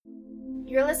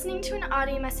You're listening to an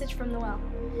audio message from The Well,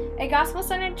 a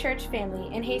gospel-centered church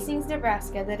family in Hastings,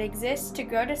 Nebraska that exists to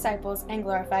grow disciples and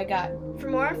glorify God. For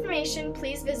more information,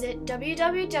 please visit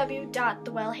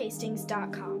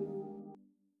www.thewellhastings.com.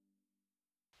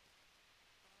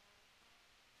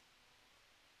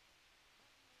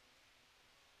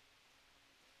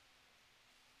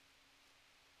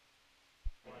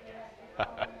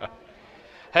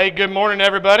 Hey, good morning,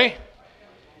 everybody.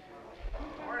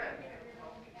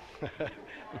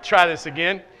 We'll try this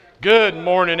again. Good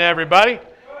morning, everybody.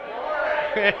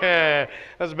 Yeah,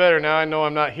 that's better. Now I know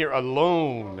I'm not here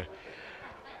alone.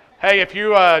 Hey, if you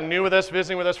new with us,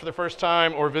 visiting with us for the first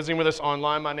time, or visiting with us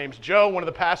online, my name's Joe, one of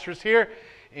the pastors here,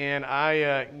 and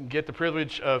I get the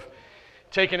privilege of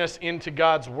taking us into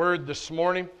God's Word this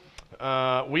morning.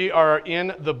 We are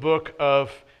in the book of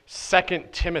 2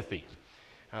 Timothy.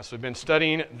 So we've been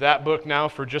studying that book now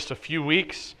for just a few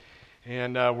weeks,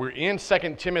 and we're in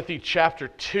 2 Timothy chapter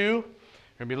 2. We're going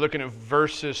to be looking at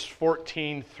verses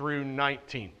 14 through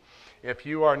 19. If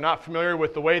you are not familiar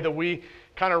with the way that we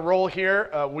kind of roll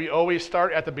here, we always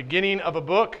start at the beginning of a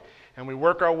book, and we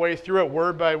work our way through it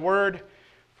word by word,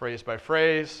 phrase by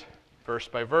phrase, verse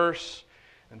by verse,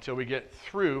 until we get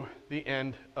through the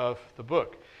end of the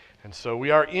book. And so we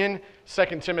are in 2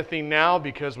 Timothy now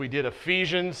because we did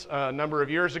Ephesians a number of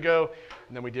years ago,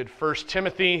 and then we did 1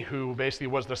 Timothy, who basically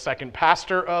was the second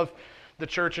pastor of the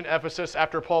church in Ephesus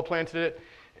after Paul planted it.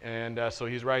 And so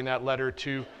he's writing that letter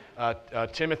to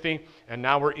Timothy. And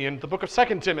now we're in the book of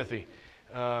 2 Timothy,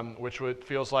 which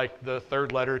feels like the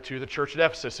third letter to the church at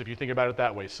Ephesus, if you think about it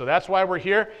that way. So that's why we're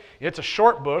here. It's a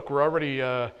short book. We're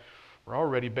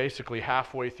already basically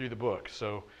halfway through the book.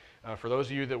 So for those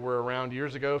of you that were around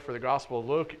years ago for the Gospel of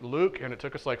Luke, and it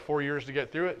took us like 4 years to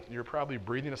get through it, you're probably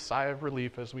breathing a sigh of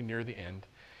relief as we near the end.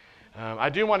 I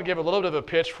do want to give a little bit of a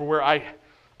pitch for where I'm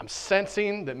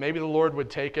sensing that maybe the Lord would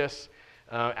take us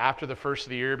after the first of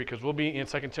the year, because we'll be in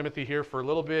 2 Timothy here for a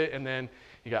little bit, and then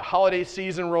you got holiday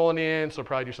season rolling in, so we'll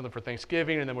probably do something for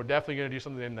Thanksgiving, and then we're definitely going to do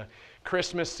something in the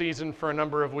Christmas season for a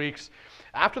number of weeks.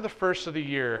 After the first of the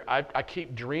year, I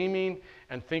keep dreaming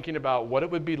and thinking about what it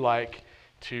would be like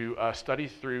to study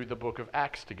through the book of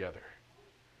Acts together.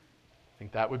 I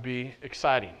think that would be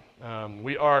exciting.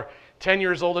 We are 10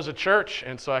 years old as a church,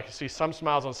 and so I can see some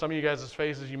smiles on some of you guys'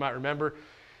 faces. You might remember,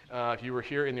 if you were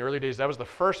here in the early days, that was the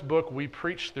first book we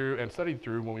preached through and studied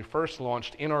through when we first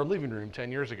launched in our living room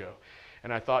 10 years ago.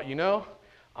 And I thought,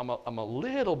 I'm a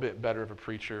little bit better of a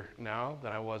preacher now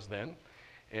than I was then.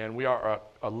 And we are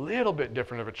a little bit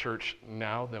different of a church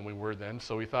now than we were then.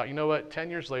 So we thought,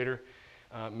 10 years later,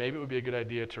 maybe it would be a good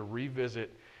idea to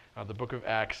revisit the book of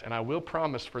Acts. And I will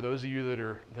promise, for those of you that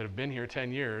have been here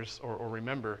 10 years or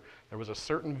remember, there was a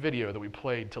certain video that we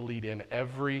played to lead in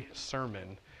every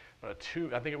sermon. I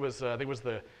think it was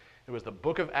the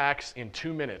book of Acts in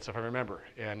 2 minutes, if I remember.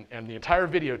 And the entire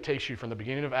video takes you from the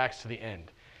beginning of Acts to the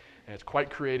end. And it's quite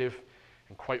creative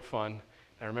and quite fun.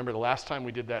 I remember the last time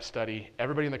we did that study,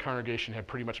 everybody in the congregation had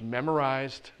pretty much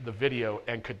memorized the video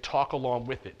and could talk along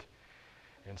with it.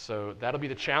 And so that'll be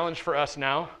the challenge for us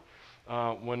now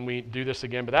when we do this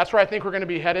again. But that's where I think we're going to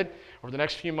be headed over the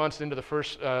next few months into the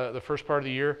first part of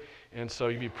the year. And so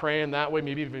you'd be praying that way,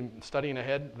 maybe even studying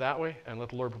ahead that way, and let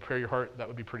the Lord prepare your heart. That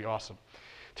would be pretty awesome.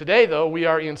 Today, though, we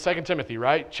are in 2 Timothy,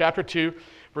 right? Chapter 2,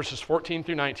 verses 14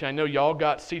 through 19. I know y'all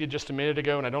got seated just a minute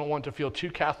ago, and I don't want to feel too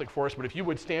Catholic for us, but if you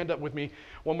would stand up with me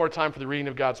one more time for the reading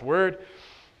of God's Word.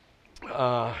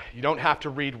 You don't have to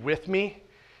read with me.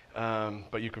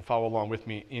 But you can follow along with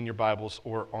me in your Bibles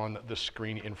or on the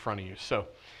screen in front of you. So,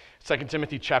 2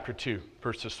 Timothy chapter 2,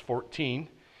 verses 14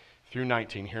 through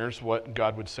 19. Here's what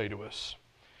God would say to us.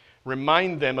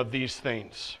 Remind them of these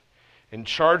things, and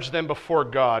charge them before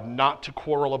God not to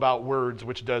quarrel about words,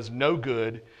 which does no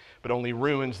good, but only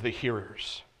ruins the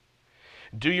hearers.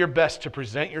 Do your best to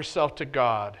present yourself to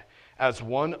God as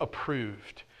one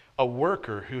approved, a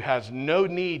worker who has no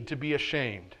need to be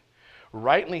ashamed,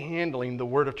 rightly handling the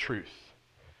word of truth.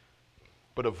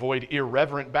 But avoid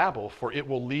irreverent babble, for it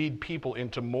will lead people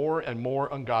into more and more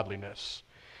ungodliness,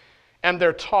 and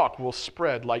their talk will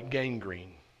spread like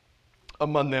gangrene.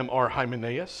 Among them are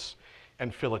Hymenaeus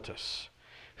and Philetus,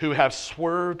 who have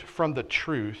swerved from the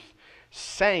truth,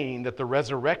 saying that the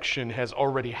resurrection has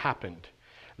already happened.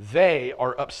 They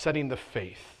are upsetting the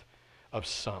faith of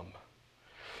some.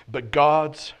 But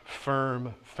God's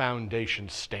firm foundation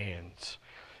stands,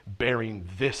 bearing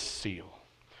this seal: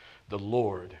 the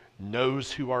Lord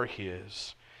knows who are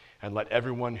his, and let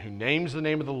everyone who names the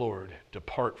name of the Lord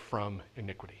depart from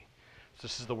iniquity. So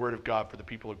this is the word of God for the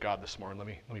people of God this morning. Let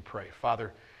me pray.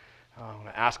 Father, I want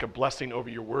to ask a blessing over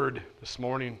your word this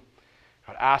morning.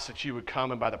 I'd ask that you would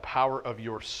come and by the power of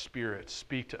your Spirit,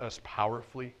 speak to us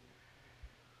powerfully.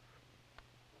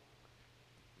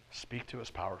 Speak to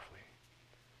us powerfully.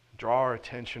 Draw our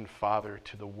attention, Father,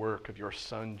 to the work of your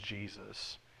Son,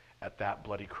 Jesus, at that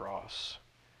bloody cross.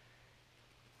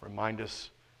 Remind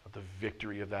us of the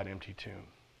victory of that empty tomb.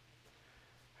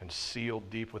 And seal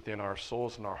deep within our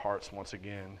souls and our hearts once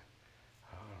again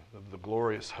the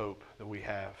glorious hope that we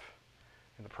have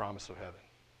in the promise of heaven.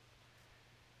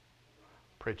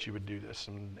 Pray that you would do this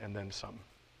and then some.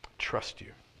 Trust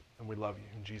you, and we love you.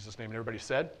 In Jesus' name, and everybody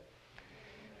said,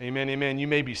 amen, amen. You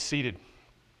may be seated.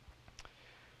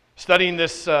 Studying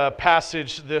this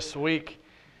passage this week,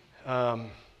 I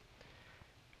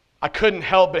couldn't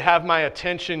help but have my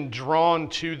attention drawn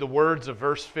to the words of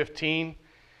verse 15.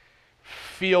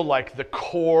 Feel like the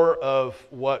core of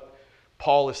what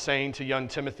Paul is saying to young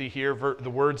Timothy here. The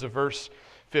words of verse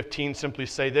 15 simply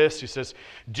say this. He says,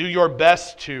 do your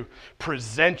best to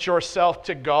present yourself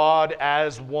to God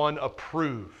as one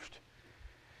approved.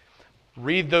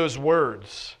 Read those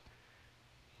words.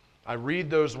 I read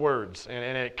those words,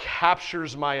 and it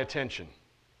captures my attention.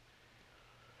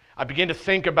 I begin to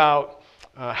think about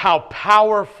how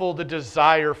powerful the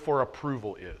desire for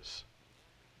approval is.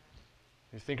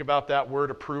 You think about that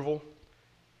word approval?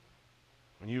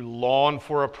 When you long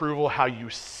for approval, how you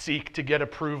seek to get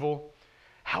approval,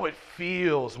 how it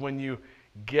feels when you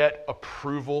get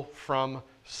approval from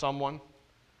someone.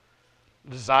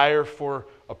 Desire for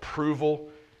approval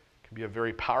can be a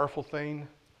very powerful thing.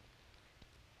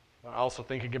 I also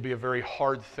think it can be a very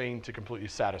hard thing to completely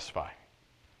satisfy.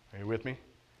 Are you with me?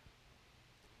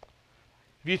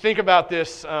 If you think about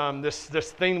this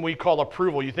thing we call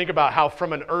approval, you think about how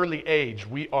from an early age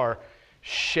we are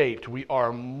shaped, we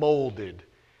are molded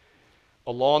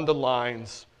along the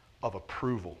lines of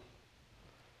approval.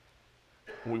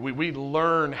 We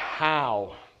learn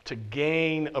how to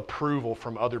gain approval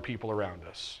from other people around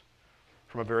us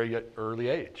from a very early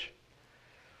age.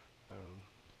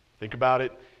 Think about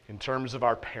it in terms of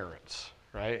our parents,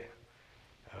 right?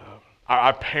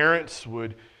 Our parents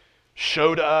would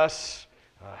show to us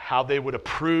how they would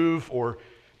approve or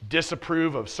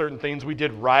disapprove of certain things we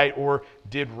did right or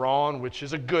did wrong, which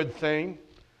is a good thing,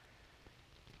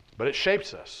 but it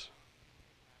shapes us.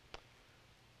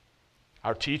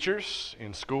 Our teachers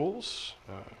in schools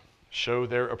show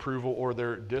their approval or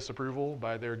their disapproval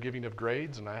by their giving of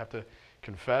grades, and I have to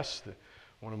confess that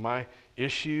one of my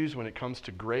issues when it comes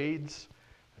to grades,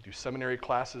 I do seminary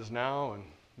classes now, and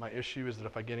my issue is that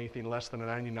if I get anything less than a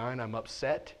 99, I'm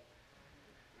upset.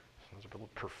 There's a little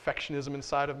perfectionism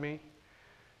inside of me.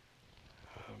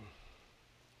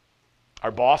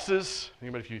 Our bosses,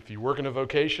 if you work in a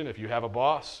vocation, if you have a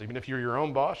boss, even if you're your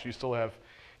own boss, you still have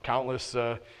countless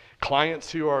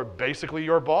clients who are basically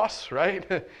your boss,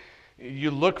 right? You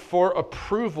look for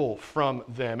approval from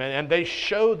them, and they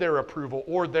show their approval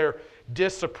or their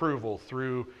disapproval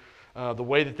through the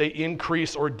way that they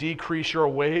increase or decrease your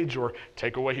wage or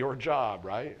take away your job,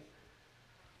 right?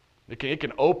 It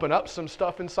can open up some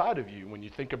stuff inside of you when you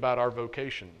think about our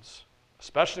vocations,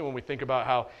 especially when we think about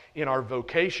how in our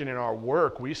vocation, in our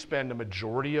work, we spend a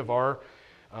majority of our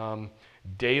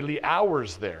daily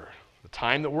hours there. The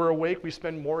time that we're awake, we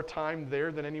spend more time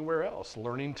there than anywhere else,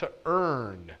 learning to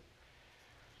earn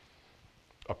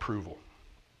approval.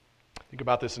 Think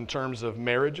about this in terms of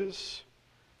marriages.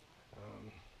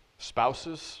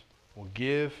 Spouses will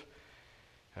give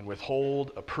and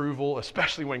withhold approval,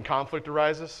 especially when conflict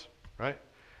arises, right?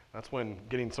 That's when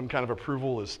getting some kind of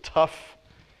approval is tough.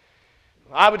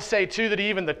 I would say, too, that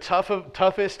even the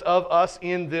toughest of us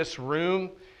in this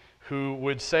room who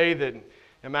would say that,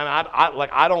 man,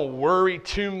 I don't worry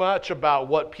too much about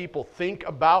what people think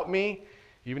about me,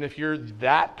 even if you're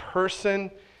that person,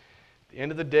 at the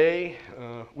end of the day,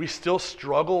 we still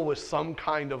struggle with some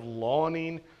kind of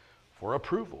longing for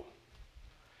approval.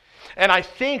 And I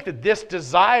think that this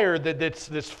desire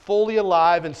that's fully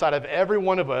alive inside of every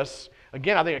one of us,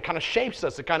 again, I think it kind of shapes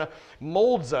us, it kind of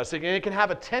molds us, and it can have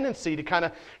a tendency to kind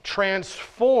of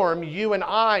transform you and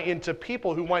I into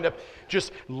people who wind up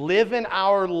just living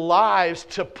our lives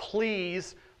to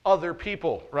please other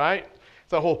people, right? It's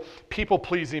the whole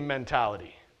people-pleasing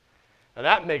mentality. And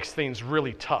that makes things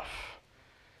really tough.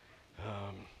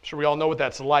 I'm sure we all know what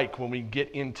that's like when we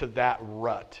get into that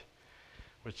rut.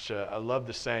 Which I love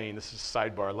the saying, this is a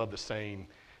sidebar, I love the saying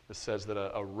that says that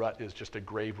a rut is just a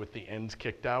grave with the ends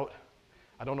kicked out.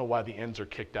 I don't know why the ends are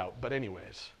kicked out, but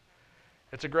anyways,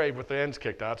 it's a grave with the ends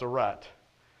kicked out, it's a rut.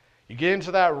 You get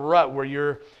into that rut where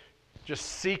you're just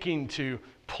seeking to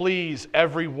please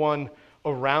everyone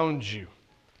around you.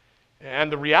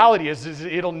 And the reality is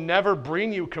it'll never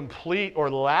bring you complete or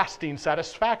lasting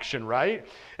satisfaction, right?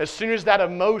 As soon as that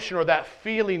emotion or that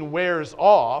feeling wears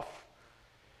off,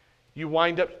 you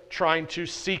wind up trying to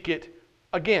seek it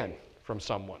again from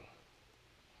someone.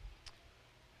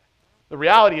 The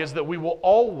reality is that we will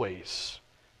always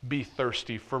be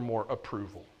thirsty for more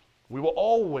approval. We will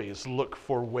always look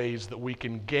for ways that we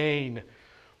can gain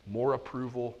more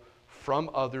approval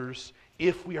from others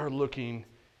if we are looking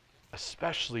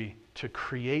especially to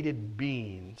created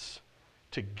beings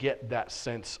to get that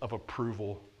sense of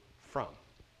approval from.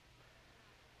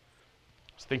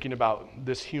 I was thinking about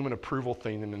this human approval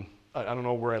thing, and I don't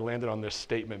know where I landed on this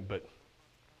statement, but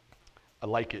I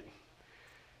like it.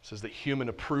 It says that human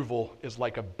approval is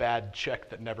like a bad check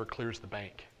that never clears the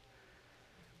bank.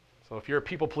 So if you're a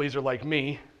people pleaser like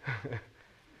me,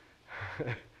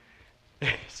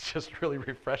 it's just really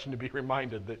refreshing to be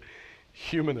reminded that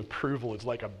human approval is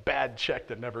like a bad check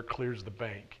that never clears the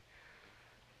bank.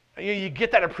 You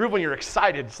get that approval and you're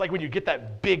excited. It's like when you get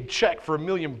that big check for $1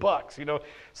 million.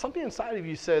 Something inside of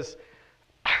you says,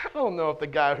 I don't know if the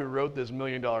guy who wrote this $1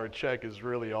 million check is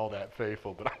really all that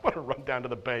faithful, but I'm going to run down to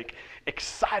the bank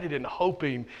excited and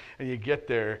hoping, and you get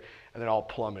there and it all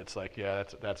plummets. Like, yeah,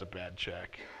 that's a bad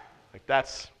check. Like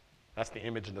that's the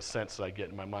image and the sense that I get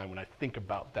in my mind when I think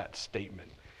about that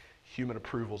statement. Human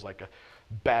approval is like a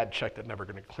bad check that's never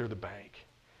going to clear the bank.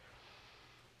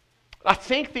 I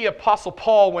think the Apostle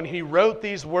Paul, when he wrote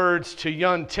these words to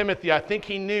young Timothy, I think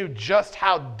he knew just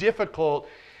how difficult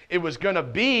it was going to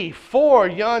be for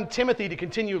young Timothy to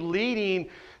continue leading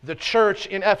the church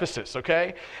in Ephesus,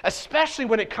 okay? Especially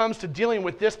when it comes to dealing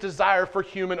with this desire for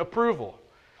human approval.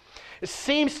 It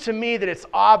seems to me that it's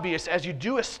obvious as you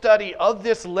do a study of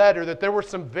this letter that there were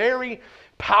some very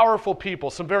powerful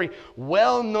people, some very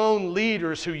well-known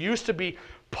leaders who used to be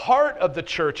part of the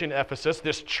church in Ephesus,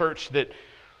 this church that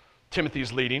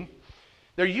Timothy's leading.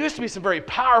 There used to be some very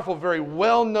powerful, very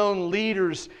well-known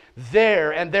leaders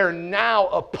there, and they're now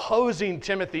opposing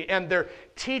Timothy, and they're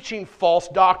teaching false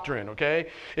doctrine, okay?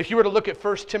 If you were to look at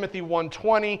 1 Timothy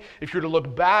 1:20, if you were to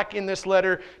look back in this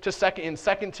letter to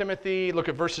 2 Timothy, look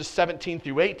at verses 17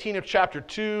 through 18 of chapter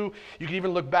 2. You can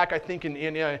even look back, I think,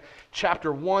 in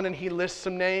chapter 1, and he lists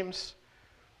some names.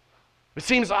 It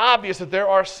seems obvious that there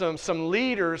are some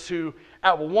leaders who,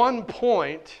 at one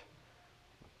point,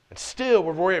 and still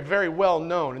were very, very well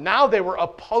known. And now they were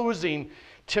opposing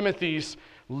Timothy's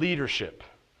leadership.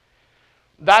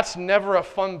 That's never a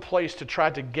fun place to try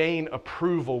to gain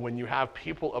approval when you have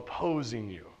people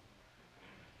opposing you.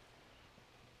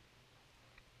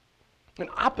 And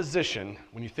opposition,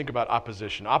 when you think about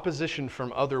opposition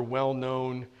from other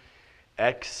well-known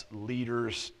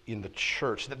ex-leaders in the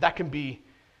church, that can be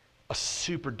a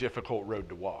super difficult road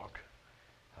to walk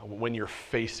when you're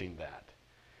facing that.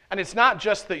 And it's not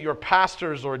just that your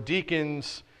pastors or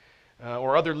deacons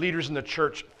or other leaders in the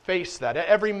church face that.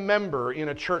 Every member in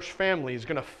a church family is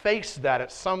going to face that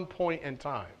at some point in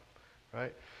time,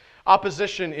 right?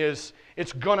 Opposition it's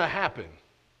going to happen.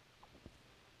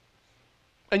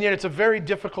 And yet it's a very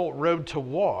difficult road to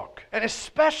walk. And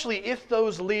especially if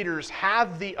those leaders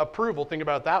have the approval, think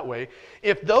about it that way,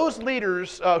 if those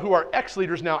leaders who are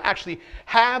ex-leaders now actually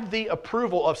have the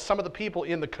approval of some of the people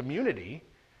in the community,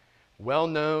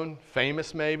 well-known,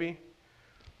 famous maybe,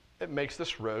 it makes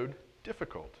this road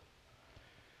difficult.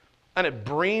 And it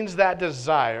brings that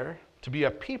desire to be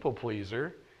a people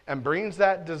pleaser and brings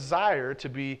that desire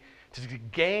to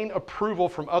gain approval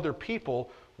from other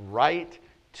people right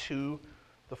to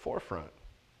the forefront.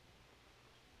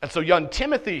 And so young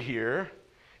Timothy here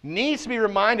needs to be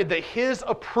reminded that his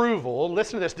approval,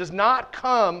 listen to this, does not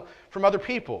come from other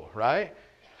people, right?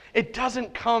 It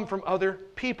doesn't come from other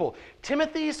people.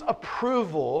 Timothy's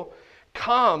approval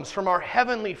comes from our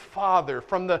Heavenly Father,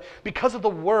 because of the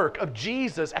work of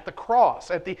Jesus at the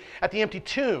cross, at the empty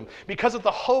tomb, because of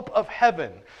the hope of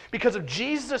heaven, because of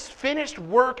Jesus' finished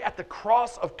work at the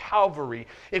cross of Calvary.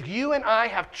 If you and I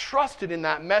have trusted in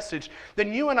that message,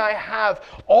 then you and I have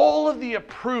all of the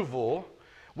approval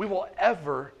we will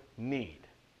ever need.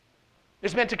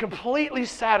 It's meant to completely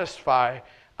satisfy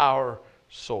our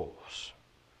souls.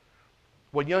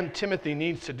 What young Timothy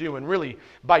needs to do, and really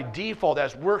by default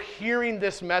as we're hearing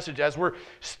this message, as we're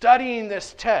studying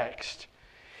this text,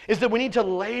 is that we need to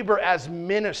labor as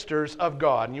ministers of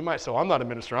God. And you might say, well, I'm not a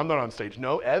minister, I'm not on stage.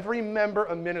 No, every member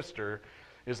a minister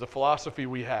is the philosophy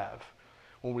we have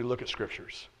when we look at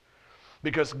scriptures.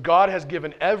 Because God has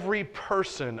given every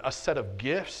person a set of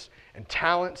gifts and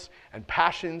talents and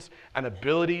passions and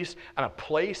abilities and a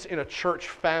place in a church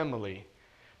family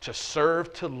to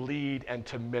serve, to lead, and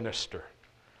to minister.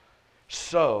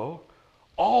 So,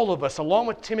 all of us, along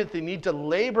with Timothy, need to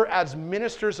labor as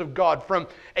ministers of God from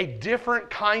a different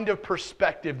kind of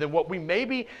perspective than what we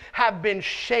maybe have been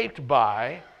shaped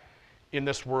by in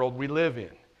this world we live in.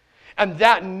 And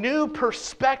that new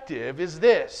perspective is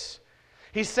this.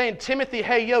 He's saying, Timothy,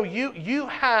 hey, you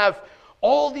have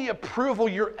all the approval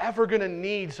you're ever going to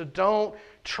need, so don't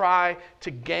try to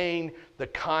gain the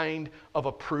kind of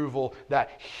approval,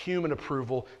 that human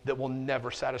approval that will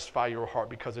never satisfy your heart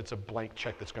because it's a blank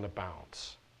check that's going to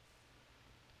bounce.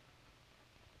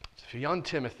 So if young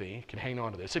Timothy can hang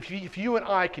on to this, if you and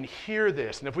I can hear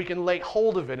this, and if we can lay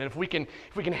hold of it, and if we can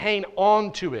hang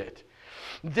on to it,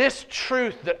 this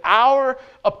truth that our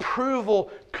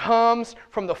approval comes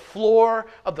from the floor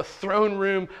of the throne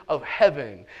room of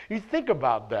heaven. You think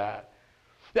about that.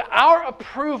 That our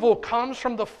approval comes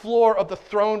from the floor of the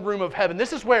throne room of heaven.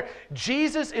 This is where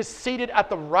Jesus is seated at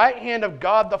the right hand of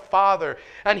God the Father,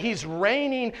 and he's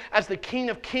reigning as the King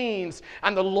of Kings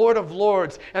and the Lord of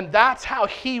Lords, and that's how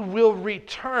he will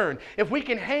return. If we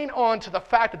can hang on to the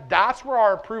fact that that's where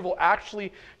our approval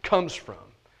actually comes from,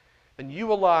 then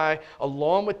you and I,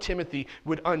 along with Timothy,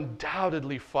 would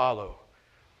undoubtedly follow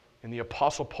in the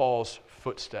Apostle Paul's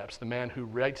footsteps, the man who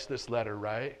writes this letter,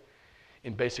 right?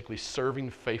 In basically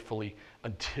serving faithfully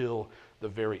until the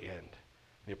very end.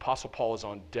 The Apostle Paul is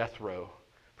on death row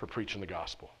for preaching the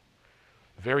gospel.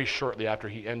 Very shortly after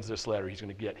he ends this letter, he's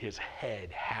going to get his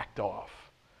head hacked off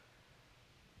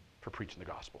for preaching the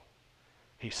gospel.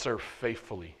 He served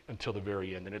faithfully until the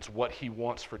very end, and it's what he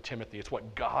wants for Timothy. It's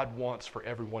what God wants for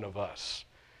every one of us,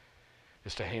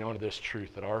 is to hang on to this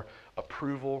truth that our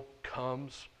approval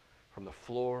comes from the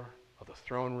floor of the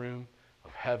throne room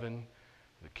of heaven.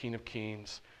 The King of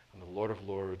Kings and the Lord of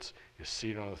Lords is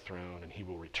seated on the throne, and he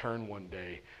will return one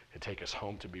day to take us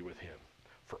home to be with him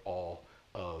for all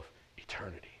of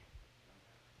eternity.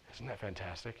 Isn't that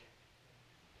fantastic?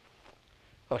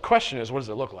 Well, the question is, what does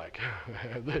it look like?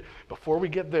 Before we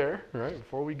get there, right?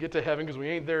 Before we get to heaven, because we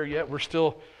ain't there yet, we're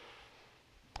still,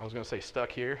 I was going to say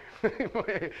stuck here.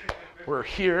 We're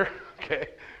here, okay?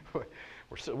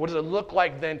 What does it look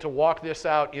like then to walk this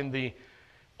out in the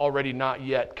already not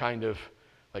yet kind of,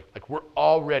 like we're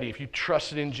already, if you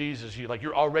trusted in Jesus,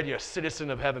 you're already a citizen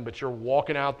of heaven, but you're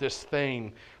walking out this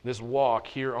thing, this walk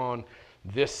here on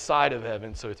this side of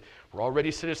heaven. So we're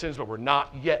already citizens, but we're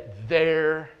not yet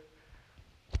there.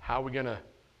 How are we gonna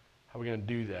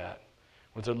do that?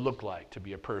 What does it look like to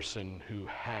be a person who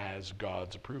has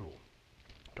God's approval?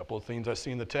 A couple of things I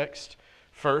see in the text.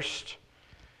 First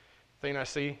thing I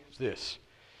see is this: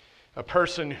 a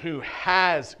person who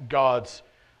has God's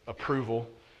approval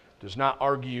does not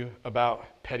argue about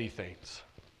petty things.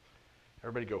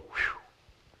 Everybody go,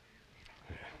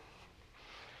 whew.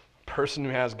 A person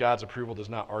who has God's approval does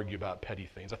not argue about petty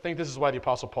things. I think this is why the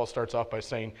Apostle Paul starts off by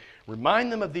saying,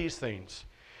 remind them of these things.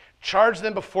 Charge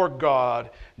them before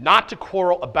God not to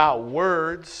quarrel about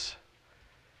words.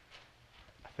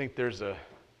 I think there's a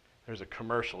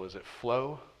commercial. Is it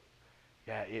Flo?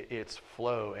 Yeah, it's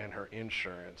Flo and her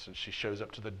insurance. And she shows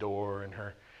up to the door, and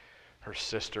her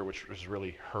sister, which was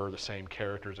really her, the same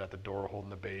character, is at the door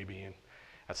holding the baby. And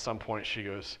at some point she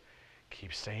goes,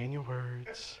 keep saying your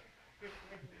words.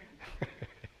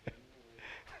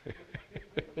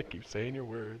 Keep saying your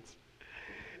words.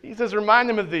 He says, remind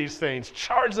them of these things.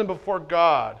 Charge them before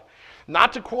God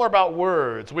not to quarrel about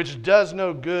words, which does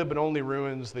no good but only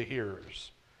ruins the hearers.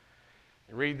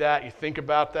 You read that, you think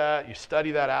about that, you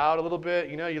study that out a little bit.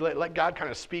 You let God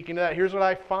kind of speak into that. Here's what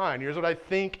I find. Here's what I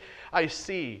think I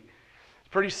see.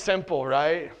 Pretty simple,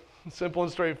 right? Simple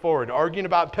and straightforward. Arguing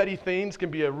about petty things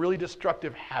can be a really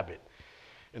destructive habit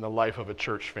in the life of a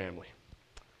church family.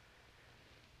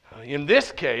 In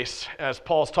this case, as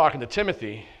Paul's talking to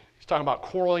Timothy, he's talking about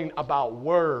quarreling about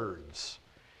words.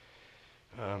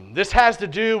 This has to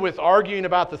do with arguing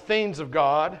about the things of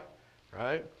God,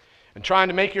 right? And trying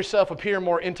to make yourself appear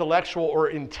more intellectual or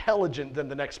intelligent than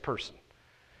the next person.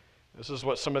 This is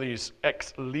what some of these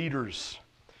ex-leaders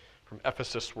from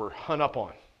Ephesus were hung up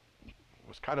on. It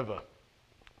was kind of you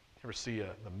ever see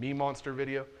the Me Monster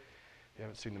video? If you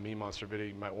haven't seen the Me Monster video,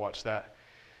 you might watch that.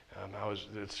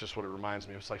 It's just what it reminds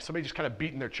me of. It's like somebody just kind of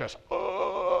beating their chest.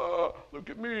 Oh, look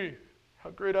at me, how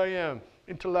great I am,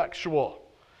 intellectual.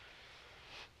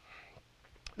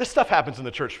 This stuff happens in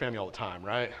the church family all the time,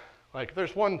 right? Like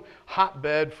there's one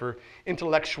hotbed for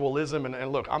intellectualism,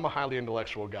 and look, I'm a highly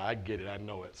intellectual guy. I get it, I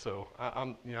know it. So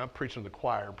I'm preaching to the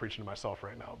choir, I'm preaching to myself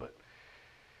right now, but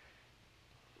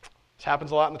this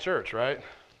happens a lot in the church, right?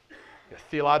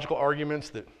 Theological arguments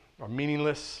that are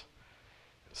meaningless,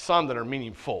 some that are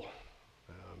meaningful.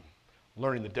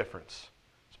 Learning the difference.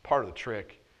 It's part of the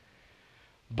trick.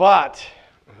 But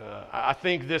I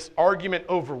think this argument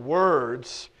over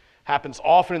words happens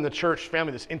often in the church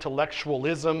family, this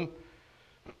intellectualism,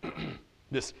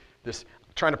 this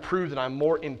trying to prove that I'm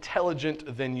more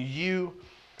intelligent than you,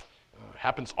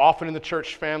 happens often in the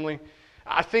church family.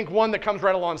 I think one that comes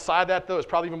right alongside that, though, is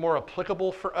probably even more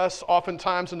applicable for us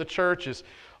oftentimes in the church is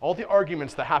all the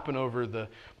arguments that happen over the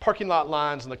parking lot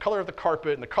lines and the color of the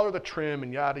carpet and the color of the trim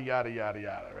and yada, yada, yada,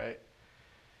 yada, right?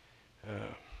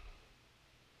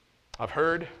 I've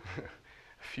heard a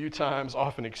few times,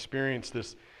 often experienced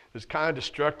this kind of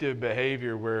destructive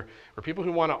behavior where people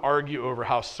who want to argue over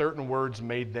how certain words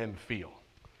made them feel.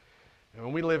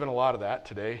 And we live in a lot of that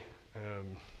today.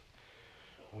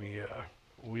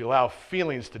 We allow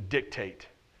feelings to dictate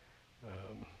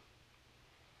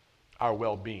our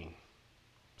well-being.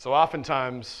 So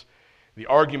oftentimes, the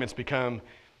arguments become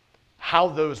how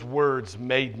those words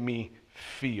made me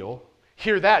feel.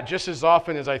 Hear that just as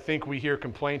often as I think we hear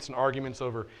complaints and arguments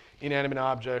over inanimate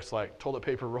objects like toilet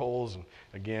paper rolls and,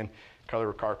 again, color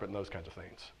of carpet and those kinds of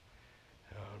things.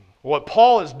 What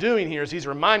Paul is doing here is he's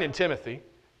reminding Timothy,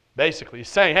 basically, he's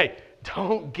saying, hey,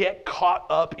 don't get caught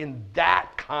up in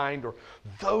that kind or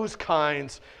those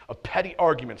kinds of petty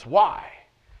arguments. Why?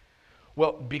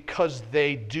 Well, because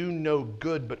they do no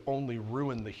good but only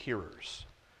ruin the hearers.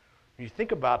 When you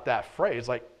think about that phrase,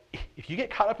 like, if you get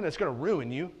caught up in it, it's going to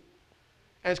ruin you,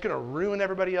 and it's going to ruin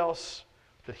everybody else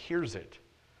that hears it.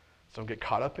 So don't get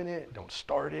caught up in it, don't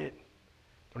start it,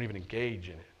 don't even engage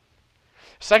in it.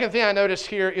 Second thing I notice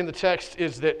here in the text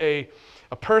is that a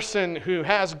person who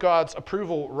has God's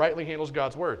approval rightly handles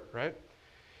God's word, right?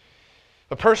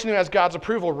 A person who has God's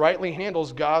approval rightly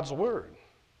handles God's word.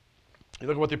 You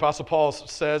look at what the Apostle Paul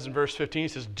says in verse 15. He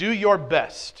says, do your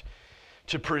best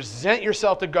to present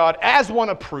yourself to God as one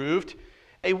approved,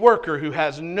 a worker who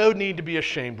has no need to be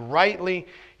ashamed, rightly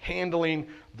handling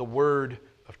the word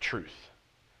of truth.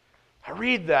 I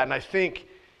read that and I think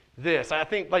this. I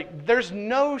think there's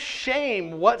no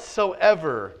shame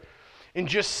whatsoever in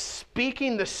just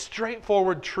speaking the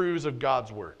straightforward truths of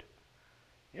God's word.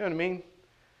 You know what I mean?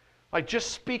 Like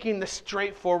just speaking the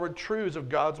straightforward truths of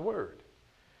God's word.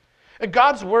 And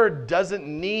God's word doesn't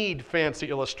need fancy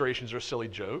illustrations or silly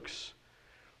jokes,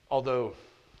 although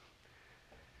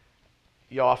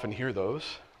you often hear those,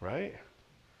 right?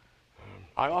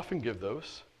 I often give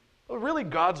those. But really,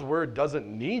 God's word doesn't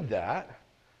need that.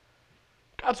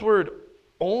 God's word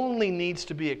only needs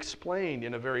to be explained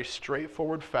in a very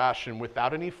straightforward fashion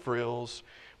without any frills,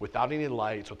 without any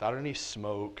lights, without any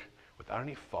smoke, without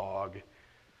any fog,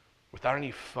 without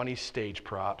any funny stage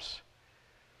props.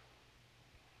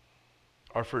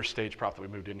 Our first stage prop that we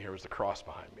moved in here was the cross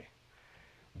behind me.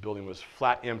 The building was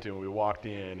flat empty when we walked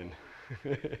in,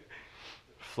 and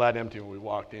flat empty when we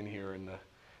walked in here. And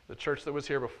the church that was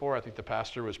here before, I think the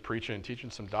pastor was preaching and teaching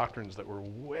some doctrines that were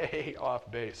way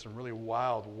off base, some really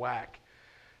wild, whack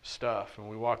stuff. And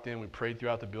we walked in, we prayed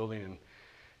throughout the building,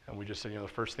 and we just said, the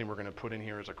first thing we're going to put in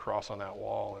here is a cross on that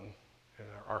wall, and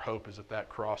our hope is that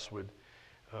cross would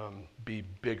be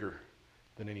bigger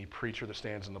than any preacher that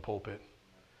stands in the pulpit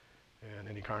and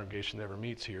any congregation that ever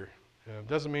meets here.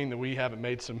 Doesn't mean that we haven't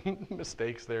made some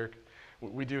mistakes there.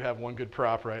 We do have one good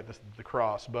prop, right, the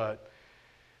cross, but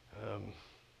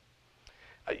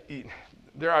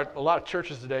there are a lot of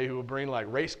churches today who will bring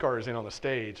like race cars in on the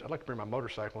stage. I'd like to bring my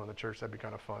motorcycle in the church. That'd be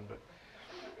kind of fun, but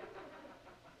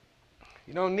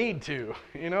you don't need to.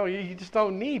 You just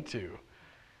don't need to.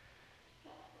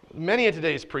 Many of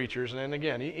today's preachers, and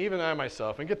again, even I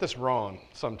myself, and get this wrong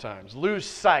sometimes, lose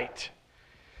sight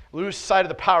of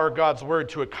the power of God's word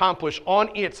to accomplish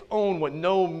on its own what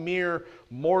no mere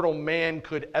mortal man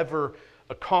could ever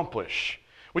accomplish,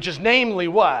 which is namely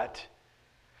what?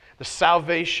 The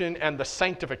salvation and the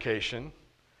sanctification.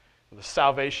 The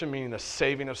salvation meaning the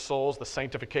saving of souls, the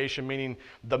sanctification meaning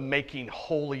the making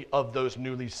holy of those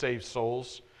newly saved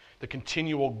souls, the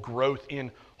continual growth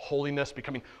in holiness,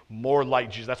 becoming more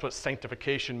like Jesus. That's what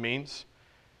sanctification means.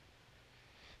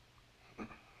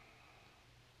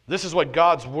 This is what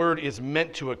God's word is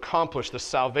meant to accomplish, the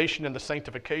salvation and the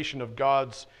sanctification of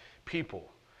God's people.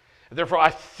 And therefore, I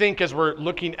think as we're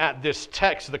looking at this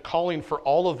text, the calling for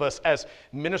all of us as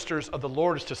ministers of the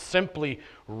Lord is to simply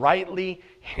rightly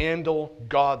handle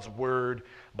God's word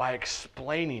by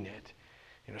explaining it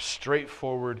in a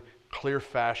straightforward, clear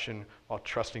fashion while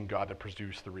trusting God to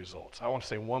produce the results. I want to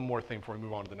say one more thing before we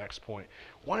move on to the next point.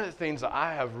 One of the things that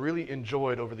I have really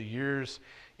enjoyed over the years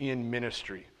in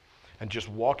ministry and just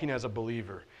walking as a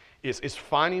believer is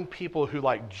finding people who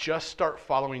just start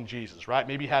following Jesus, right?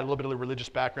 Maybe had a little bit of a religious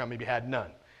background, maybe had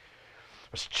none.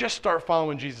 Let's just start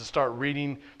following Jesus, start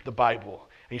reading the Bible.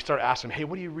 you start asking them, hey,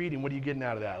 what are you reading? What are you getting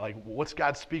out of that? Like, what's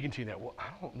God speaking to you in that? Well, I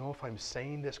don't know if I'm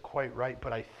saying this quite right,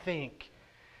 but I think.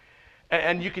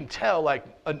 And you can tell, like,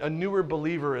 a newer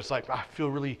believer is like, I feel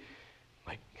really,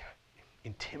 like,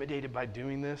 intimidated by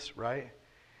doing this, right?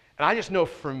 And I just know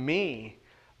for me,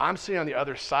 I'm sitting on the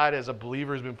other side as a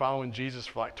believer who's been following Jesus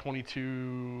for like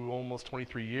 22, almost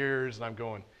 23 years, and I'm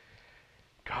going,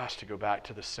 gosh, to go back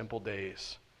to the simple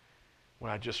days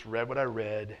when I just read what I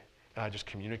read, and I just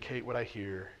communicate what I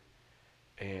hear,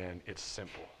 and it's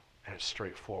simple, and it's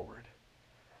straightforward.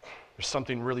 There's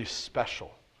something really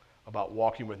special about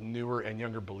walking with newer and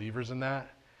younger believers in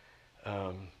that,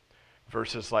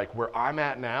 versus like where I'm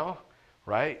at now,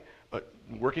 right? But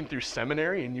working through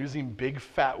seminary and using big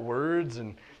fat words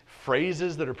and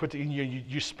phrases that are put to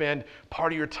you spend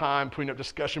part of your time putting up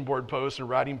discussion board posts and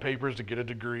writing papers to get a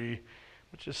degree,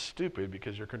 which is stupid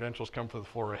because your credentials come from the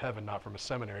floor of heaven, not from a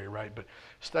seminary, right? But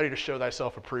study to show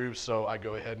thyself approved, so I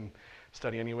go ahead and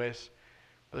study anyways.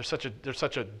 But there's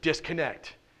such a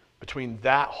disconnect between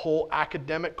that whole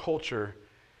academic culture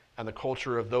and the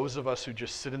culture of those of us who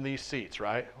just sit in these seats,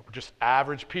 right? We're just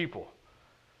average people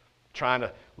trying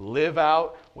to live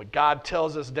out what God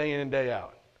tells us day in and day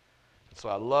out. And so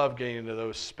I love getting into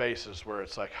those spaces where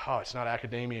it's like, oh, it's not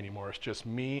academia anymore. It's just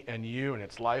me and you, and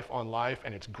it's life on life,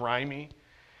 and it's grimy,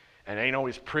 and it ain't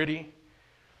always pretty.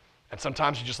 And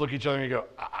sometimes you just look at each other and you go,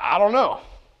 I don't know.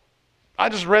 I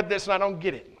just read this and I don't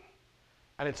get it.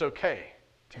 And it's okay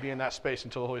to be in that space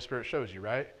until the Holy Spirit shows you,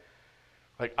 right?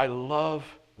 Like, I love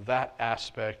that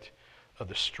aspect of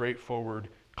the straightforward,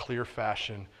 clear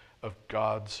fashion of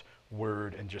God's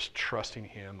word and just trusting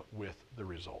him with the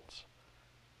results.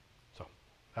 So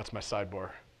that's my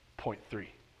sidebar. Point 3.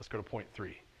 Let's go to point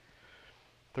 3.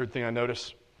 Third thing I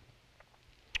notice,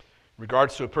 in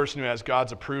regards to a person who has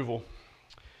God's approval,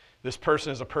 this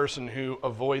person is a person who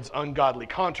avoids ungodly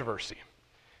controversy.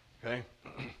 Okay?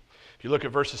 If you look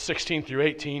at verses 16 through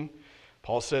 18,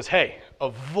 Paul says, hey,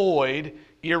 avoid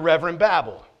irreverent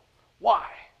babble. Why?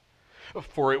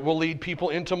 For it will lead people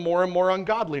into more and more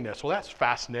ungodliness. Well, that's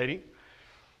fascinating.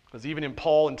 Because even in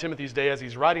Paul and Timothy's day, as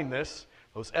he's writing this,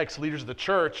 those ex-leaders of the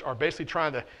church are basically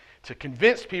trying to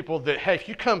convince people that, hey, if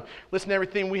you come listen to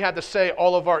everything we had to say,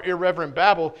 all of our irreverent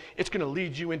babble, it's going to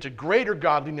lead you into greater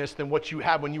godliness than what you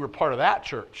had when you were part of that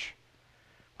church.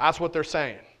 That's what they're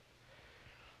saying.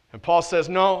 And Paul says,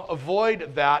 no,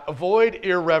 avoid that. Avoid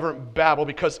irreverent babble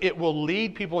because it will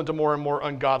lead people into more and more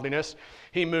ungodliness.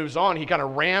 He moves on. He kind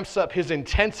of ramps up his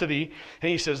intensity,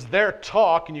 and he says, their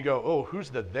talk, and you go, oh, who's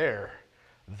the there?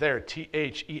 Their,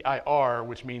 T-H-E-I-R,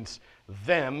 which means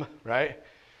them, right?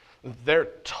 Their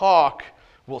talk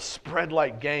will spread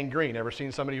like gangrene. Ever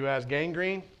seen somebody who has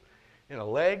gangrene in a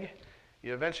leg?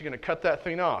 You're eventually going to cut that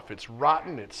thing off. It's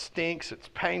rotten, it stinks, it's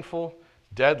painful,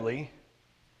 deadly.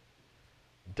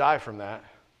 Die from that,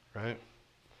 right?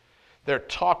 Their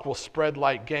talk will spread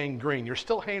like gangrene. You're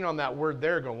still hanging on that word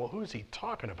there going, well, who's he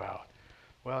talking about?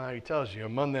 Well, now he tells you,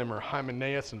 among them are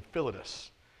Hymenaeus and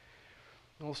Philetus.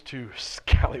 Those two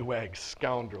scallywags,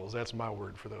 scoundrels, that's my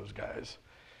word for those guys.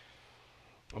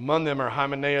 Among them are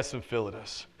Hymenaeus and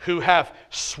Philetus, who have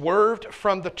swerved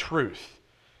from the truth,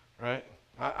 right?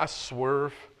 I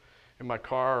swerve in my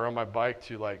car or on my bike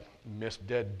to like miss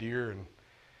dead deer and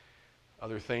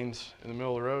other things in the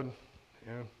middle of the road.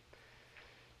 You know,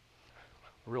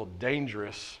 a real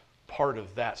dangerous part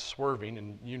of that swerving,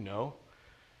 and you know,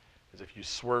 is if you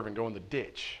swerve and go in the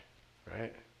ditch,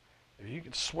 right? If you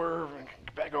can swerve and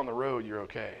get back on the road, you're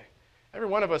okay. Every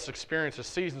one of us experiences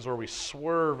seasons where we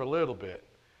swerve a little bit,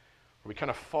 where we kind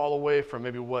of fall away from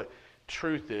maybe what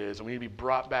truth is, and we need to be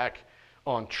brought back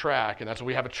on track, and that's what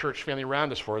we have a church family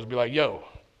around us for, is be like, yo,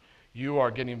 you are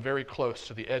getting very close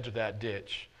to the edge of that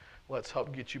ditch. Let's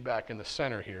help get you back in the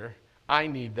center here. I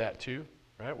need that too,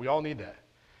 right? We all need that.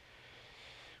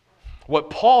 What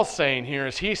Paul's saying here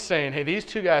is he's saying, hey, these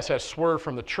two guys have swerved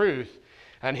from the truth,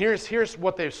 and here's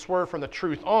what they've swerved from the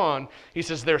truth on. He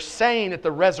says they're saying that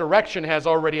the resurrection has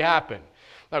already happened.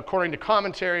 Now, according to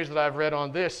commentaries that I've read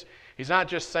on this, he's not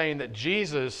just saying that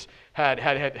Jesus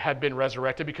had been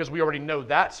resurrected, because we already know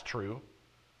that's true,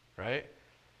 right?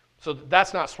 So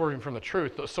that's not swerving from the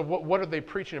truth. So what are they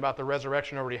preaching about the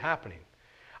resurrection already happening?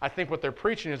 I think what they're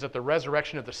preaching is that the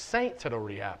resurrection of the saints had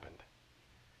already happened.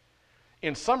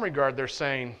 In some regard, they're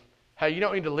saying, hey, you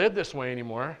don't need to live this way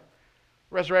anymore.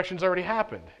 Resurrection's already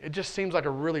happened. It just seems like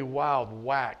a really wild,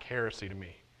 whack heresy to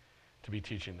me to be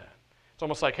teaching that. It's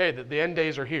almost like, hey, the end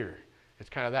days are here. It's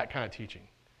kind of that kind of teaching.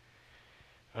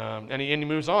 And he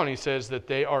moves on. He says that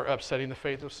they are upsetting the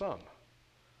faith of some.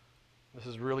 This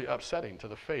is really upsetting to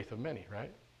the faith of many,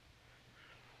 right?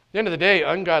 the end of the day,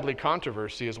 ungodly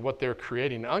controversy is what they're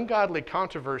creating. Ungodly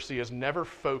controversy is never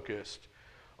focused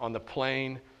on the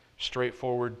plain,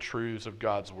 straightforward truths of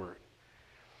God's Word.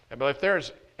 But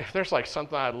if there's like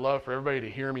something I'd love for everybody to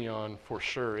hear me on, for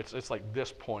sure, it's like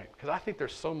this point. Because I think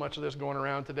there's so much of this going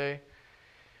around today.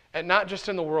 And not just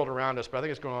in the world around us, but I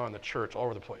think it's going on in the church all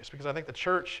over the place. Because I think the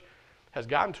church has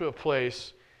gotten to a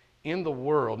place in the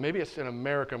world, maybe it's in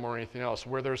America more than anything else,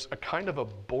 where there's a kind of a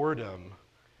boredom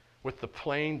with the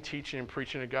plain teaching and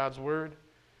preaching of God's Word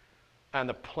and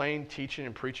the plain teaching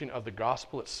and preaching of the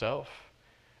gospel itself.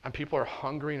 And people are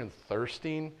hungering and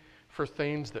thirsting for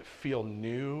things that feel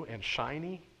new and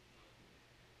shiny.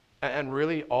 And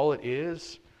really all it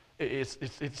is,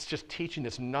 it's just teaching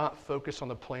that's not focused on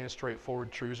the plain,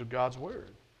 straightforward truths of God's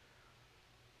Word.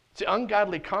 See,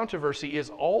 ungodly controversy is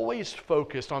always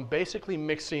focused on basically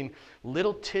mixing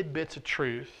little tidbits of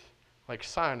truth, like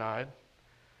cyanide,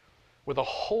 with a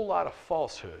whole lot of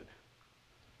falsehood.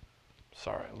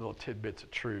 Sorry, little tidbits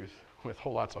of truth with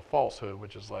whole lots of falsehood,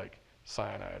 which is like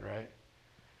cyanide, right?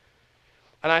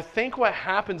 And I think what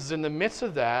happens in the midst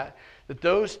of that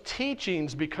those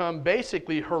teachings become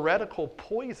basically heretical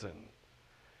poison.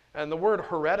 And the word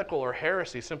heretical or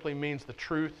heresy simply means the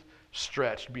truth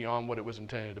stretched beyond what it was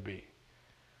intended to be.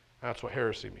 That's what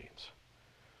heresy means.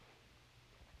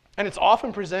 And it's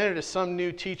often presented as some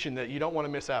new teaching that you don't want to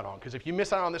miss out on. Because if you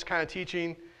miss out on this kind of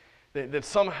teaching, that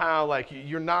somehow like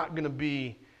you're not going to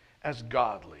be as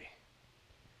godly.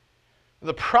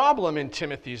 The problem in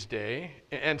Timothy's day,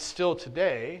 and still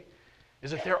today, is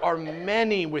that there are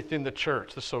many within the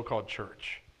church, the so-called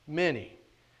church, many,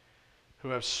 who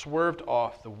have swerved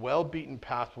off the well-beaten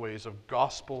pathways of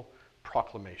gospel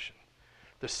proclamation.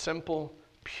 The simple,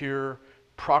 pure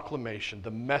proclamation,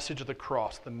 the message of the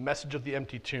cross, the message of the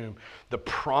empty tomb, the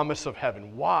promise of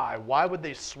heaven. Why? Why would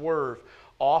they swerve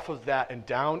off of that and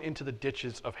down into the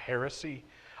ditches of heresy?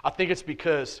 I think it's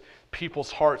because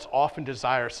people's hearts often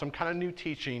desire some kind of new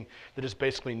teaching that is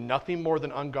basically nothing more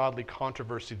than ungodly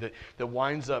controversy that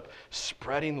winds up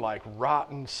spreading like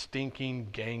rotten, stinking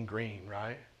gangrene,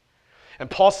 right? And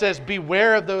Paul says,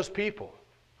 beware of those people.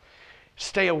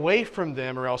 Stay away from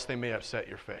them or else they may upset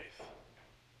your faith.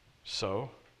 So,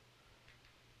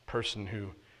 a person who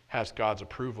has God's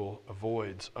approval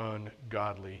avoids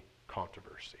ungodly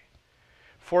controversy.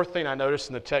 Fourth thing I noticed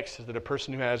in the text is that a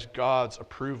person who has God's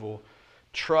approval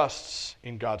trusts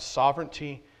in God's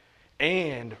sovereignty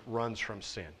and runs from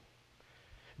sin.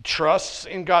 Trusts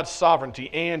in God's sovereignty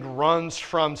and runs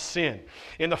from sin.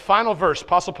 In the final verse,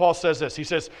 Apostle Paul says this. He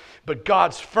says, but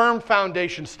God's firm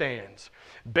foundation stands,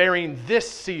 bearing this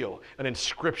seal, an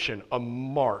inscription, a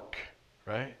mark,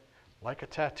 right? Like a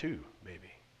tattoo,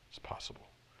 maybe. It's possible.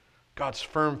 God's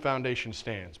firm foundation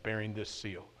stands, bearing this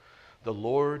seal. The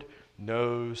Lord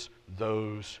knows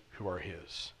those who are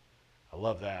His. I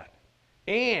love that.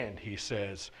 And, he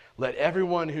says, let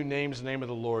everyone who names the name of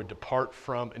the Lord depart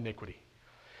from iniquity.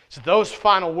 So those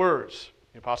final words,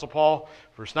 the Apostle Paul,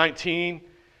 verse 19,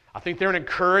 I think they're an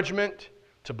encouragement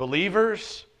to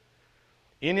believers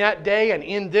in that day and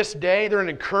in this day. They're an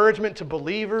encouragement to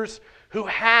believers who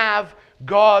have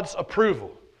God's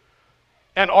approval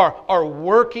and are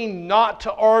working not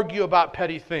to argue about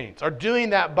petty things, are doing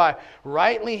that by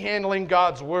rightly handling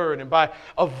God's Word and by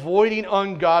avoiding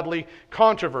ungodly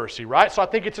controversy, right? So I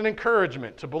think it's an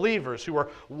encouragement to believers who are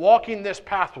walking this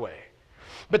pathway.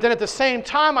 But then at the same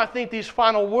time, I think these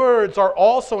final words are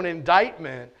also an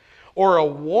indictment or a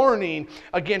warning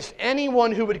against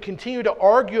anyone who would continue to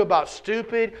argue about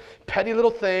stupid, petty little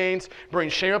things, bring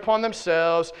shame upon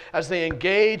themselves as they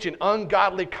engage in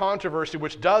ungodly controversy,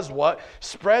 which does what?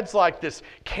 Spreads like this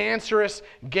cancerous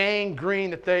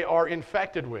gangrene that they are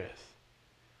infected with.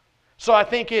 So I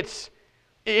think it's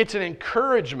an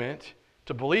encouragement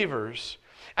to believers,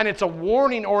 and it's a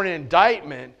warning or an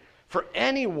indictment for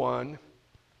anyone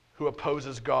who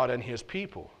opposes God and His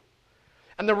people.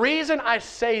 And the reason I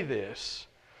say this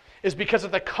is because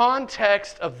of the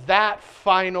context of that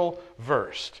final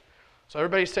verse. So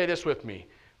everybody say this with me.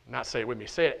 Not say it with me.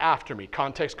 Say it after me.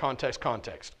 Context, context,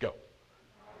 context. Go.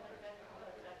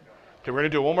 Okay, we're going to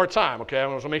do it one more time, okay? I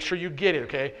want to make sure you get it,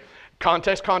 okay?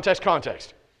 Context, context,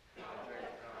 context.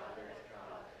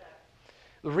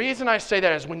 The reason I say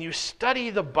that is when you study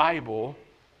the Bible,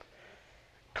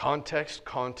 context,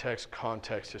 context,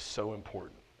 context is so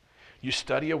important. You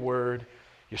study a word,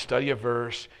 you study a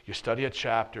verse, you study a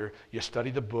chapter, you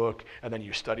study the book, and then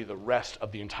you study the rest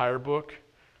of the entire book.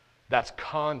 That's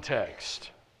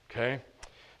context, okay?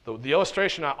 The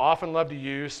illustration I often love to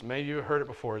use, maybe you've heard it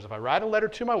before, is if I write a letter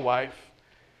to my wife,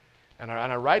 and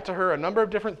I write to her a number of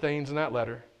different things in that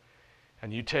letter,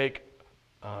 and you take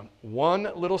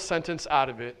one little sentence out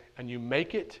of it, and you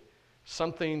make it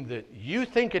something that you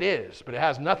think it is, but it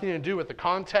has nothing to do with the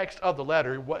context of the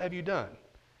letter, what have you done?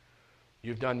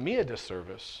 You've done me a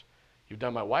disservice. You've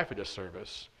done my wife a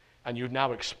disservice. And you've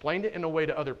now explained it in a way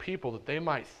to other people that they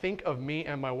might think of me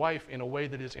and my wife in a way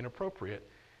that is inappropriate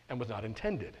and was not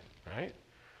intended, right?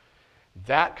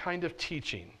 That kind of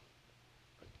teaching,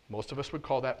 most of us would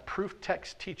call that proof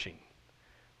text teaching,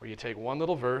 where you take one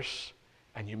little verse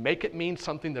and you make it mean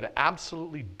something that it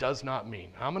absolutely does not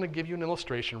mean. I'm going to give you an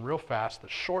illustration real fast. The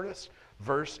shortest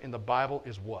verse in the Bible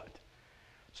is what?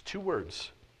 It's 2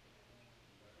 words.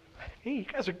 Hey, you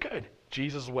guys are good.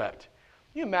 Jesus wept.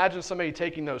 Can you imagine somebody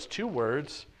taking those 2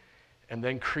 words and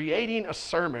then creating a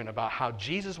sermon about how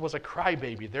Jesus was a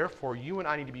crybaby, therefore you and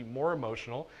I need to be more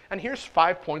emotional, and here's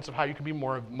 5 points of how you can be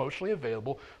more emotionally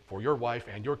available for your wife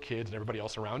and your kids and everybody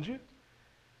else around you?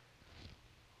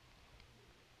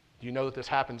 Do you know that this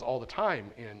happens all the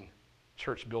time in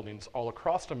church buildings all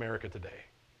across America today?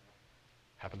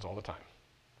 Happens all the time.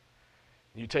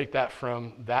 You take that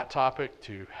from that topic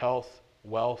to health,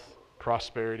 wealth,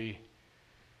 prosperity,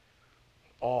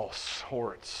 all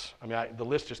sorts. I mean, the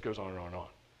list just goes on and on and on.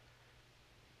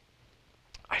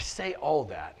 I say all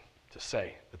that to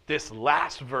say that this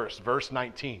last verse, verse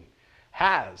 19,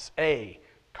 has a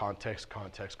context.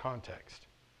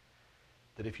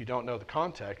 That if you don't know the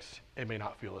context, it may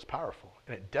not feel as powerful.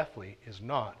 And it definitely is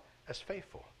not as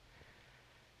faithful.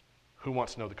 Who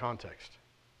wants to know the context?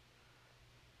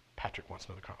 Patrick wants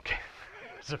to know the context. Okay,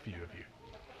 there's a few of you.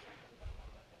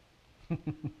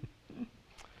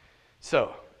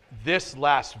 So, this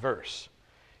last verse,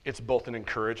 it's both an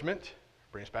encouragement,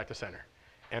 brings us back to center,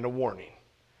 and a warning.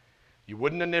 You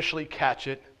wouldn't initially catch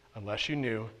it unless you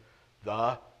knew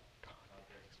the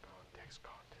context.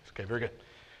 Okay, very good.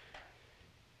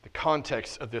 The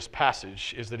context of this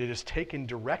passage is that it is taken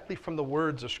directly from the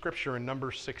words of Scripture in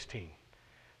Numbers 16.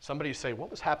 Somebody say, what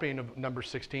was happening in Numbers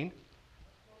 16?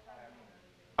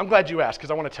 I'm glad you asked, because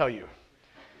I want to tell you.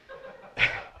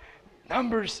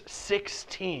 Numbers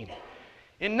 16.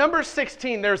 In Numbers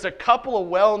 16, there's a couple of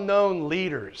well-known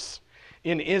leaders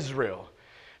in Israel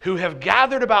who have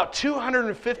gathered about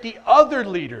 250 other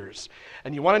leaders.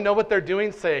 And you want to know what they're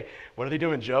doing? Say, what are they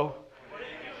doing, Joe?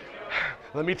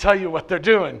 Let me tell you what they're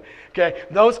doing. Okay,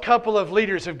 those couple of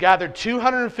leaders have gathered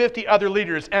 250 other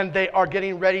leaders, and they are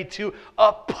getting ready to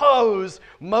oppose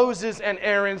Moses and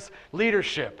Aaron's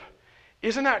leadership.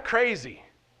 Isn't that crazy?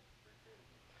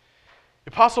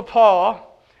 The Apostle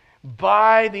Paul,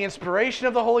 by the inspiration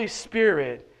of the Holy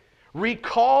Spirit,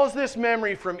 recalls this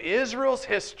memory from Israel's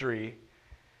history,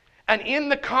 and in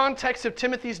the context of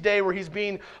Timothy's day where he's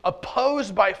being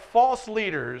opposed by false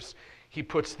leaders, he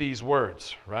puts these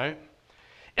words, right?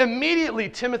 Immediately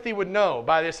Timothy would know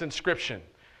by this inscription,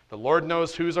 the Lord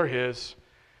knows whose are his.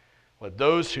 Let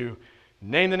those who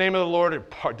name the name of the Lord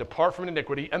depart from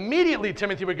iniquity. Immediately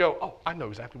Timothy would go, oh, I know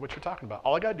exactly what you're talking about.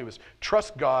 All I got to do is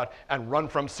trust God and run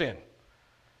from sin.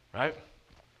 Right?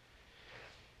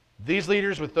 These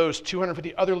leaders with those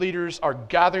 250 other leaders are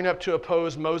gathering up to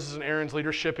oppose Moses and Aaron's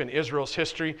leadership in Israel's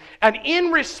history. And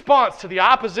in response to the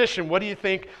opposition, what do you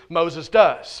think Moses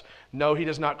does? No, he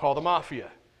does not call the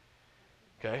mafia.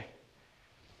 Okay?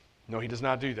 No, he does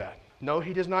not do that. No,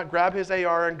 he does not grab his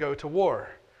AR and go to war.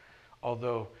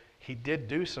 Although he did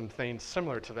do some things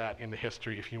similar to that in the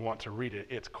history. If you want to read it,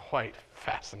 it's quite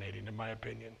fascinating in my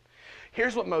opinion.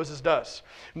 Here's what Moses does.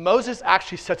 Moses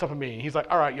actually sets up a meeting. He's like,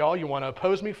 all right, y'all, you want to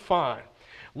oppose me? Fine.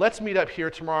 Let's meet up here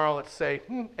tomorrow, let's say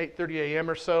 8:30 a.m.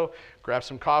 or so, grab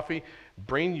some coffee,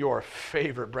 bring your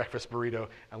favorite breakfast burrito,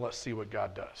 and let's see what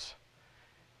God does.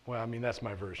 Well, I mean, that's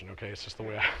my version, okay? It's just the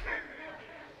way I...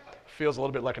 Feels a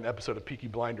little bit like an episode of Peaky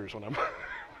Blinders when I'm...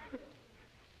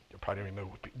 You probably don't even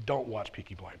know. Don't watch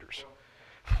Peaky Blinders.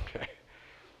 Okay.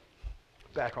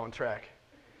 Back on track.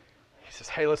 He says,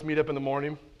 hey, let's meet up in the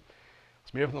morning.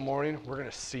 Let's meet up in the morning. We're going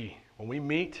to see. When we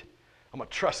meet, I'm going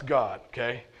to trust God,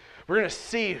 okay? We're going to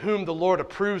see whom the Lord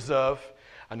approves of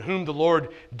and whom the Lord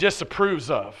disapproves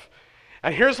of.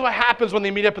 And here's what happens when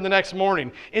they meet up in the next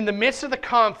morning. In the midst of the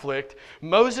conflict,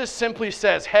 Moses simply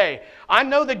says, hey, I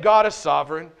know that God is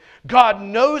sovereign. God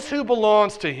knows who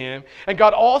belongs to him. And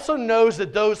God also knows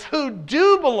that those who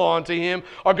do belong to him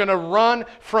are going to run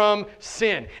from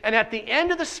sin. And at the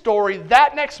end of the story,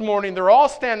 that next morning, they're all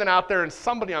standing out there and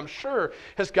somebody, I'm sure,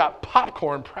 has got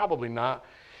popcorn, probably not.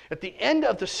 At the end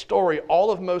of the story,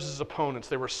 all of Moses' opponents,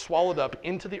 they were swallowed up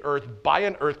into the earth by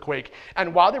an earthquake.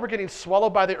 And while they were getting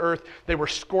swallowed by the earth, they were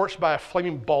scorched by a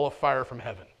flaming ball of fire from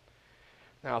heaven.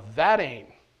 Now, that ain't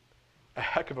a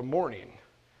heck of a morning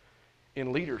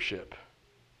in leadership.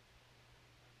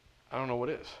 I don't know what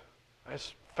is.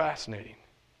 That's fascinating.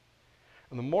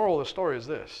 And the moral of the story is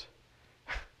this.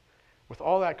 With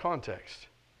all that context,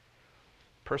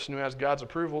 the person who has God's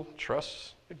approval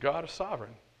trusts that God is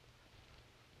sovereign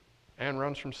and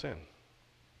runs from sin.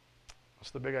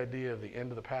 That's the big idea of the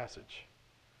end of the passage.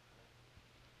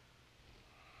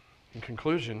 In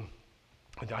conclusion,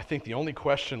 I think the only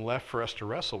question left for us to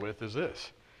wrestle with is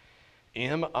this.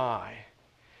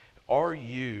 Are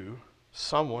you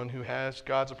someone who has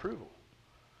God's approval?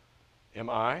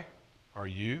 Are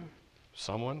you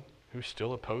someone who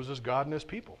still opposes God and his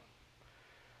people?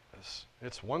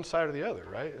 It's one side or the other,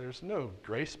 right? There's no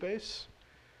gray space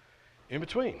in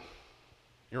between.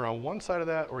 You're on one side of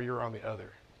that or you're on the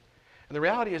other. And the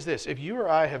reality is this, if you or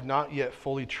I have not yet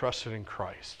fully trusted in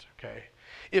Christ, okay,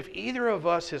 if either of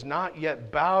us has not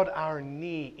yet bowed our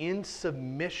knee in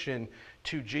submission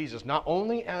to Jesus, not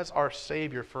only as our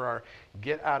Savior for our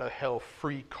get out of hell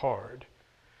free card,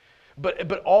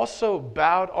 but also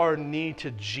bowed our knee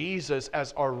to Jesus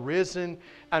as our risen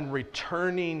and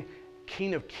returning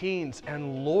King of Kings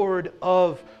and Lord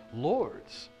of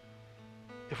Lords.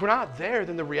 If we're not there,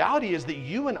 then the reality is that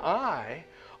you and I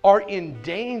are in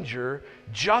danger,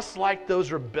 just like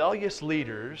those rebellious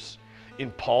leaders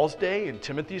in Paul's day, in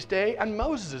Timothy's day, and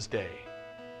Moses' day.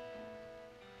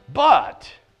 But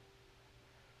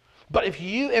if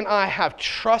you and I have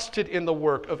trusted in the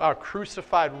work of our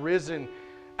crucified, risen,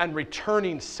 and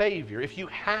returning Savior, if you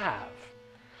have,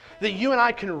 that you and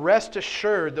I can rest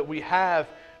assured that we have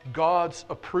God's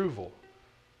approval.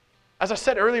 As I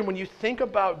said earlier, when you think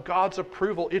about God's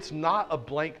approval, it's not a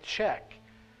blank check.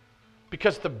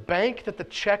 Because the bank that the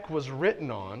check was written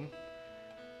on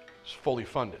is fully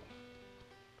funded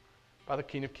by the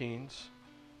King of Kings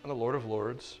and the Lord of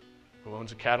Lords, who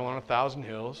owns a cattle on 1,000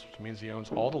 hills, which means he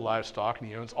owns all the livestock and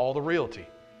he owns all the realty.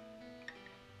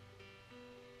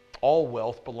 All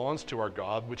wealth belongs to our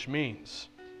God, which means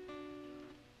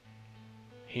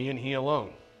he and he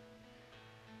alone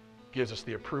gives us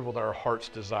the approval that our hearts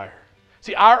desire.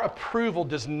 See, our approval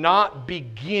does not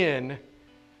begin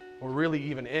or really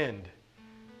even end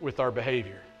with our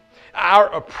behavior. Our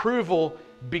approval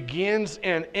begins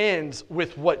and ends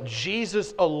with what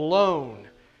Jesus alone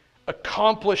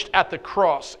accomplished at the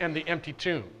cross and the empty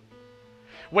tomb.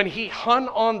 When he hung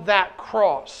on that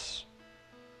cross,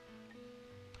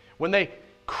 when they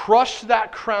crushed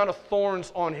that crown of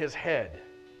thorns on his head,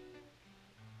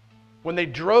 when they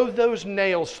drove those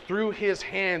nails through his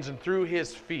hands and through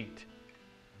his feet,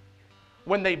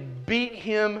 when they beat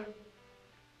him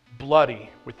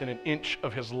bloody within an inch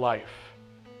of his life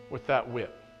with that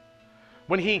whip,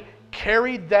 when he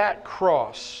carried that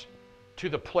cross to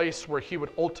the place where he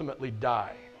would ultimately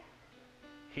die,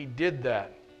 he did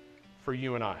that for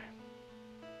you and I.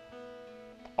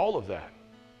 All of that.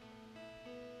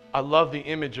 I love the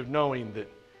image of knowing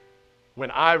that when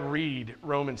I read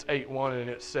Romans 8:1 and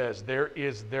it says, "There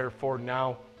is therefore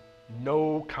now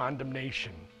no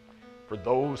condemnation for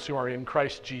those who are in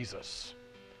Christ Jesus,"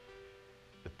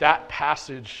 that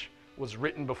passage was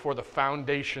written before the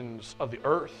foundations of the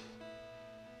earth.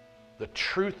 The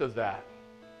truth of that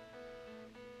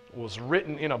was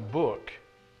written in a book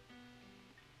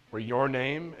where your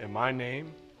name and my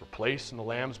name were placed in the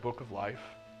Lamb's book of life.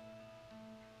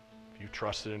 If you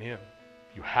trusted in him.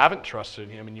 If you haven't trusted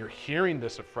in him and you're hearing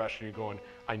this afresh and you're going,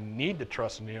 I need to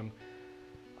trust in him,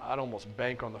 I'd almost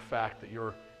bank on the fact that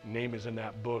your name is in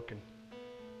that book and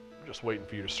I'm just waiting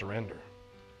for you to surrender.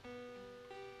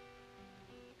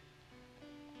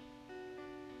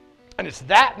 And it's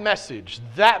that message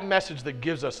that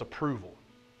gives us approval.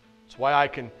 It's why I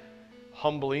can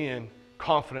humbly and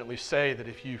confidently say that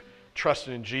if you've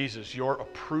trusted in Jesus, your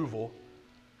approval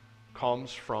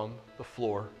comes from the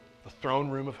floor, the throne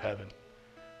room of heaven,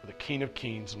 where the King of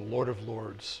Kings and Lord of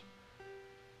Lords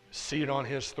is seated on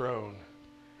his throne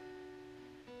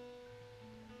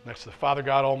next to the Father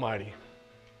God Almighty.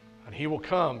 And he will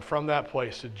come from that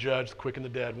place to judge the quick and the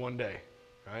dead one day,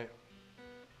 right?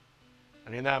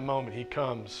 And in that moment, he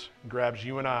comes and grabs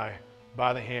you and I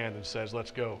by the hand and says, let's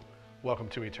go. Welcome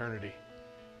to eternity.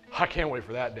 I can't wait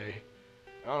for that day.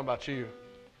 I don't know about you.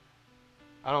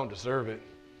 I don't deserve it.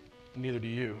 Neither do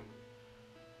you.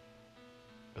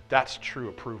 But that's true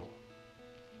approval.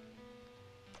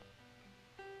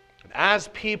 And as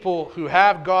people who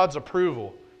have God's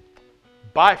approval,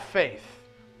 by faith,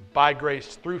 by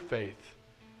grace, through faith,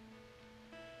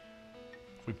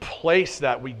 we place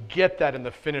that, we get that in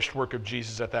the finished work of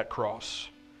Jesus at that cross.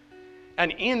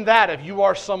 And in that, if you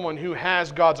are someone who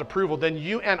has God's approval, then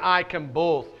you and I can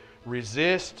both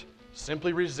resist,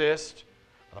 simply resist,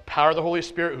 the power of the Holy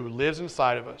Spirit who lives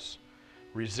inside of us,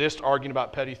 resist arguing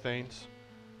about petty things,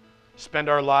 spend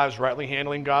our lives rightly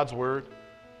handling God's word,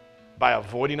 by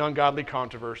avoiding ungodly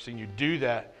controversy. And you do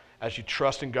that as you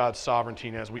trust in God's sovereignty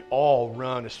and as we all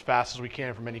run as fast as we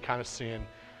can from any kind of sin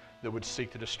that would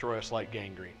seek to destroy us like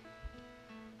gangrene.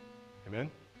 Amen?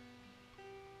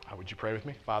 Would you pray with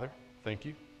me? Father, thank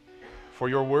you for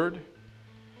your word.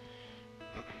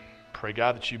 Pray,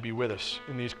 God, that you be with us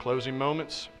in these closing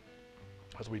moments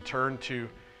as we turn to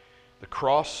the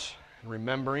cross and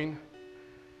remembering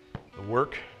the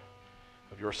work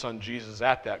of your Son Jesus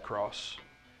at that cross.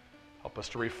 Help us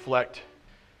to reflect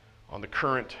on the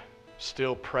current,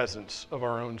 still presence of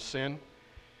our own sin.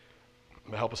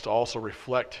 But help us to also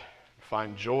reflect,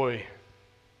 find joy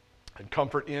and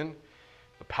comfort in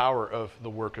the power of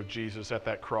the work of Jesus at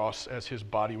that cross as his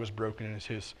body was broken and as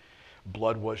his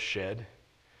blood was shed.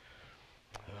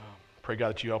 Pray, God,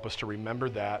 that you help us to remember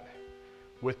that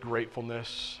with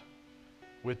gratefulness,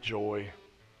 with joy.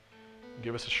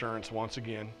 Give us assurance once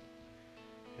again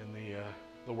in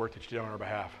the work that you did on our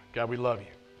behalf. God, we love you.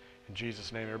 In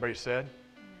Jesus' name, everybody said,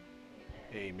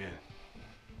 amen.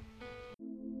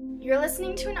 You're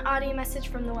listening to an audio message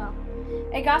from The Well,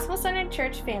 a gospel-centered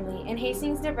church family in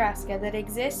Hastings, Nebraska that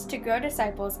exists to grow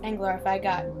disciples and glorify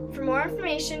God. For more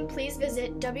information, please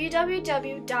visit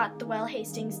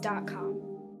www.thewellhastings.com.